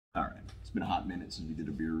All right, it's been a hot minute since we did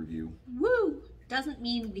a beer review. Woo! Doesn't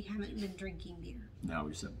mean we haven't been drinking beer. Now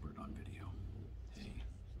we said put it on video. Hey,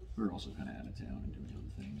 we're also kind of out of town and doing other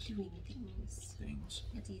things. Doing things.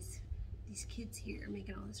 Got these kids here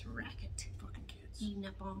making all this racket. Fucking kids. Eating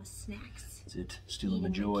up all my snacks. That's it. Stealing my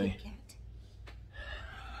joy. Kit Kat.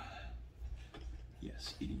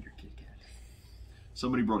 Yes, eating your Kit Kat.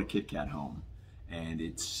 Somebody brought a Kit Kat home, and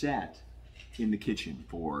it sat in the kitchen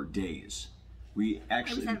for days. We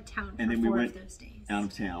actually, I was out of town for and then we went those days. Out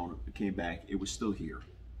of town, came back, it was still here.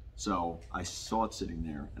 So I saw it sitting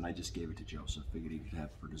there, and I just gave it to Joseph. Figured he could have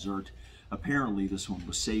it for dessert. Apparently, this one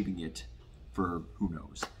was saving it for who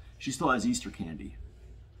knows. She still has Easter candy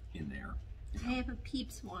in there. I have a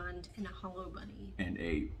Peeps wand and a Hollow Bunny. And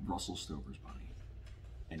a Russell Stover's bunny.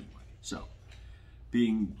 Anyway, so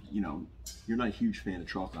being, you know, you're not a huge fan of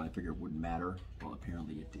chocolate, I figured it wouldn't matter. Well,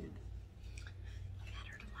 apparently it did.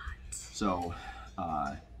 Mattered a lot. So,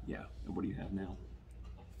 yeah. And what do you have now?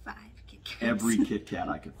 5 Kit Kats. Every Kit Kat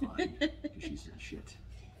I could find. Because she said shit.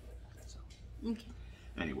 So. Okay.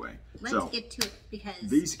 Anyway. Let's get to it because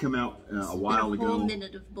these come out a while ago. A whole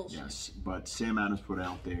minute of bullshit. Yes, but Sam Adams put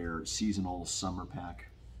out their seasonal summer pack.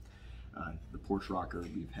 The Porch Rocker,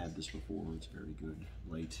 we've had this before. It's very good.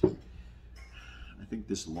 Light. I think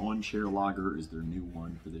this Lawn Chair Lager is their new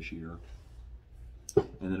one for this year.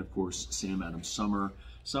 And then, of course, Sam Adams Summer.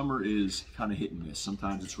 Summer is kind of hit and miss.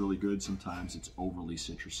 Sometimes it's really good, sometimes it's overly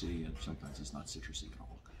citrusy, and sometimes it's not citrusy at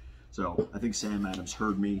all. So I think Sam Adams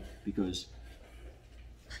heard me because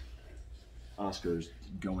Oscar's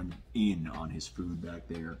going in on his food back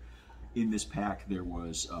there. In this pack, there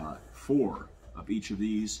was 4 of each of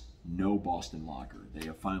these. No Boston Lager. They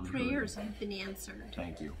have finally Prayers have been answered.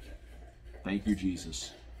 Thank you. Thank you,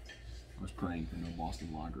 Jesus. I was praying for no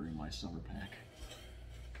Boston Lager in my summer pack.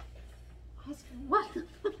 Oscar, what?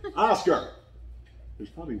 Oscar! There's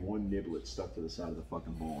probably one niblet stuck to the side of the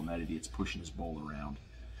fucking bowl, and that idiot's pushing his bowl around.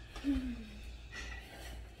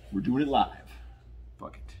 We're doing it live.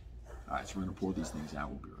 Fuck it. Alright, so we're going to pour these things out.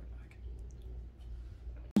 We'll be right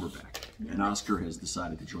back. We're back. And Oscar has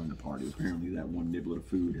decided to join the party. Apparently that one niblet of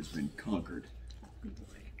food has been conquered. Good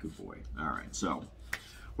boy. Good boy. Alright, so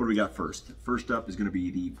what do we got first? First up is going to be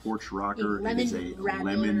the Porch Rocker. It is a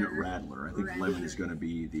lemon rattler. I think lemon is going to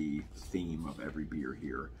be the theme of every beer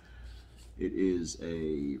here. It is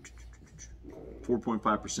a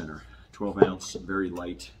 4.5%er, 12 ounce, very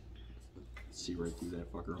light. See right through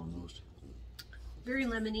that fucker almost. Very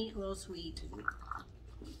lemony, a little sweet. It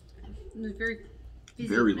was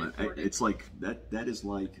very lemon. It's like that is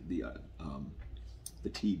like the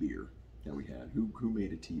tea beer that we had. Who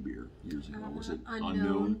made a tea beer years ago? Was it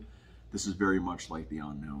Unknown? This is very much like the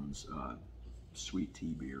Unknown's sweet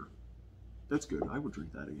tea beer. That's good. I would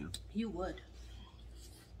drink that again. You would.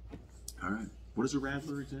 All right. What is a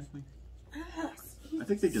Radler exactly? I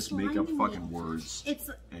think they just make up fucking words.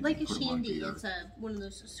 It's like a shandy. It's one of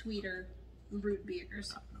those sweeter brewed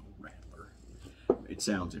beers. No, Radler. It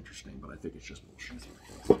sounds interesting, but I think it's just bullshit.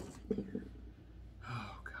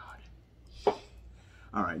 Oh, God.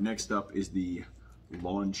 All right, next up is the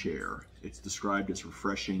Lawn Chair. It's described as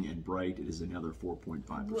refreshing and bright. It is another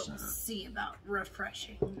 4.5%. We'll see about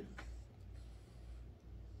refreshing.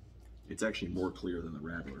 It's actually more clear than the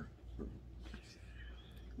Radler.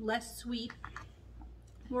 Less sweet,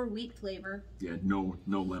 more wheat flavor. Yeah, no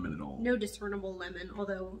lemon at all. No discernible lemon,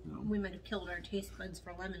 although No. we might have killed our taste buds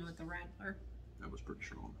for lemon with the Radler. That was pretty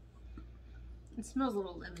strong. It smells a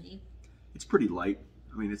little lemony. It's pretty light.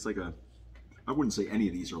 I mean, it's like I wouldn't say any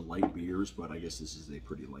of these are light beers, but I guess this is a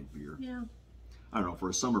pretty light beer. Yeah. I don't know, for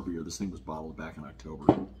a summer beer, this thing was bottled back in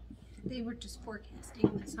October. They were just forecasting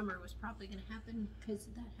that summer was probably going to happen because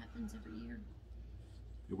that happens every year.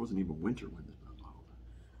 It wasn't even winter when this was bottled.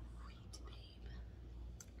 Wheat, babe.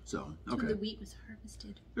 So, okay. So the wheat was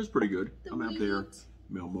harvested. It was pretty good. The I'm out wheat. there,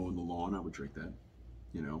 mowing the lawn. I would drink that.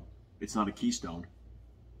 You know, it's not a Keystone.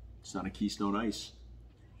 It's not a Keystone Ice.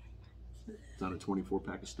 It's not a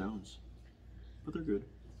 24-pack of Stones. But they're good.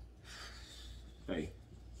 Hey,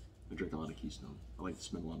 I drink a lot of Keystone. I like to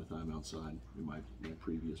spend a lot of time outside in my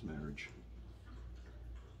previous marriage.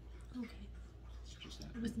 Okay. It's just I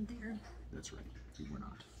happened. wasn't there. That's right. We were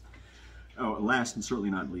not. Oh, and last and certainly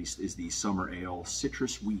not least is the Summer Ale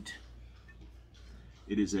Citrus Wheat.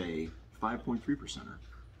 It is a 5.3%er.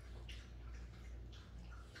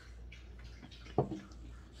 Okay.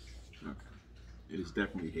 It is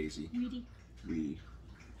definitely hazy. Weedy.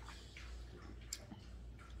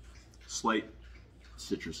 Slight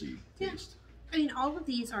citrusy taste. I mean, all of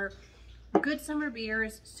these are good summer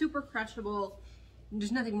beers, super crushable,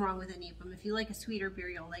 There's nothing wrong with any of them. If you like a sweeter beer,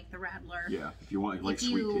 you'll like the Radler. Yeah, if you want like if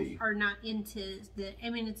sweet you tea. are not into the, I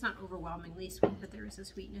mean, it's not overwhelmingly sweet, but there is a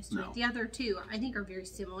sweetness to it. The other two, I think, are very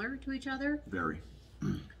similar to each other. Very.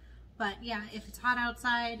 But yeah, if it's hot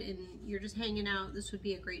outside and you're just hanging out, this would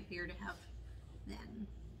be a great beer to have then.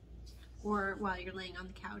 Or while you're laying on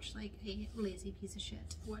the couch like a lazy piece of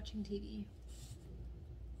shit watching TV.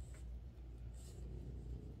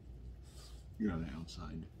 You're not an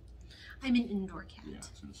outside. I'm an indoor cat. Yeah, I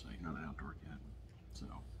was going to say, you're not an outdoor cat. So.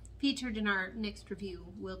 Featured in our next review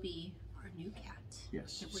will be our new cat.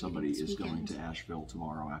 Yes, somebody is going to Asheville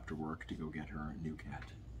tomorrow after work to go get her a new cat.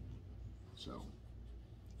 So.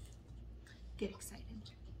 Get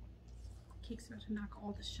excited. Cake's about to knock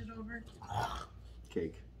all this shit over.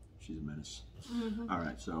 Cake. She's a menace. Mm-hmm. All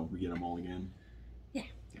right, so we get them all again? Yeah.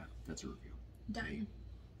 Yeah, that's a review. Done. Okay.